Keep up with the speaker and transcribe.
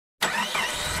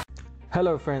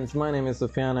Hello friends, my name is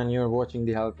Sufyan and you're watching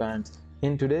the Help Hands.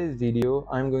 In today's video,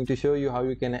 I'm going to show you how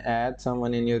you can add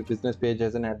someone in your business page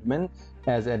as an admin,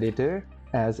 as editor,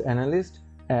 as analyst,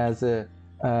 as a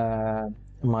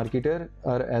marketer,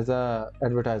 or as a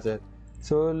advertiser.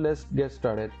 So let's get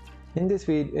started. In this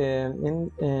video,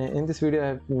 I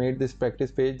have made this practice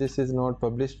page. This is not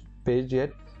published page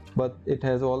yet, but it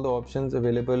has all the options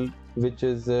available, which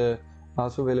is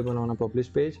also available on a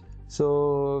published page.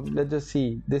 So let's just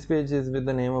see. This page is with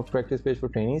the name of practice page for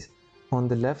trainees. On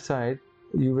the left side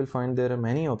you will find there are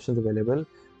many options available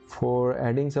for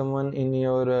adding someone in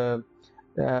your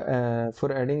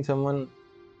for adding someone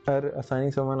or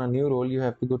assigning someone a new role. You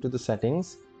have to go to the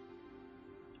settings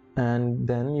and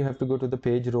then you have to go to the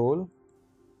page role,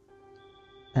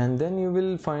 and then you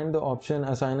will find the option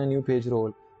assign a new page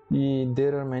role.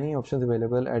 There are many options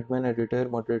available: admin, editor,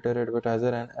 moderator,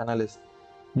 advertiser, and analyst.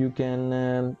 You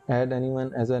can add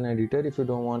anyone as an editor if you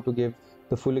don't want to give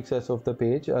the full access of the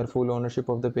page or full ownership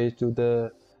of the page to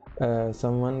the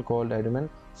someone called admin.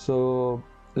 So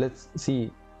let's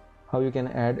see how you can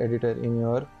add editor in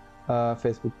your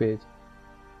Facebook page.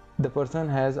 The person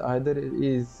has either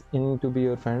is in to be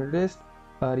your friend list,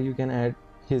 or you can add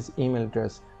his email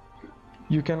address.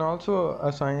 You can also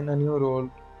assign a new role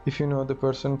if you know the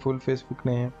person full Facebook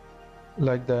name.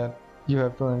 Like that, you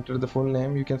have to enter the full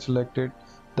name. You can select it,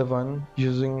 the one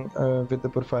using with the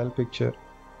profile picture.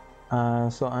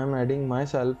 So I'm adding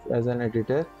myself as an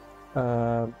editor.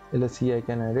 Let's see, I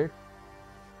can add it,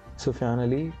 Sufyan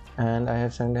Ali, and I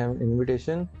have sent him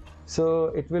invitation. So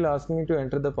it will ask me to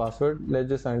enter the password. Let's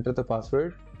just enter the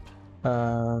password.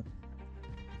 Here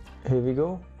we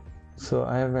go. So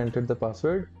I have entered the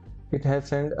password. It has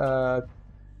sent a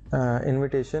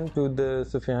invitation to the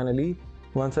Sufyan Ali.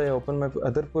 Once I open my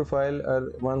other profile,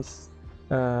 or once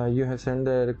you have sent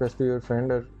a request to your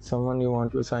friend or someone you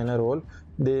want to assign a role,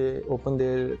 they open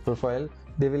their profile,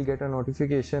 they will get a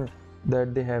notification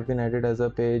that they have been added as a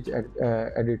page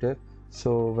editor.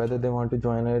 So whether they want to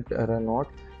join it or not,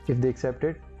 if they accept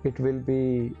it, it will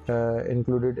be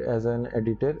included as an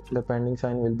editor. The pending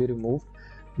sign will be removed.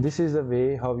 This is the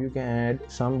way how you can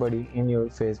add somebody in your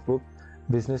Facebook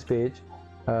business page.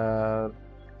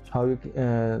 How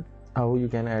you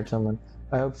can add someone.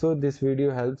 I hope so this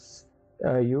video helps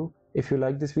you. If you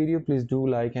like this video, please do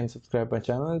like and subscribe my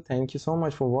channel. Thank you so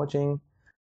much for watching.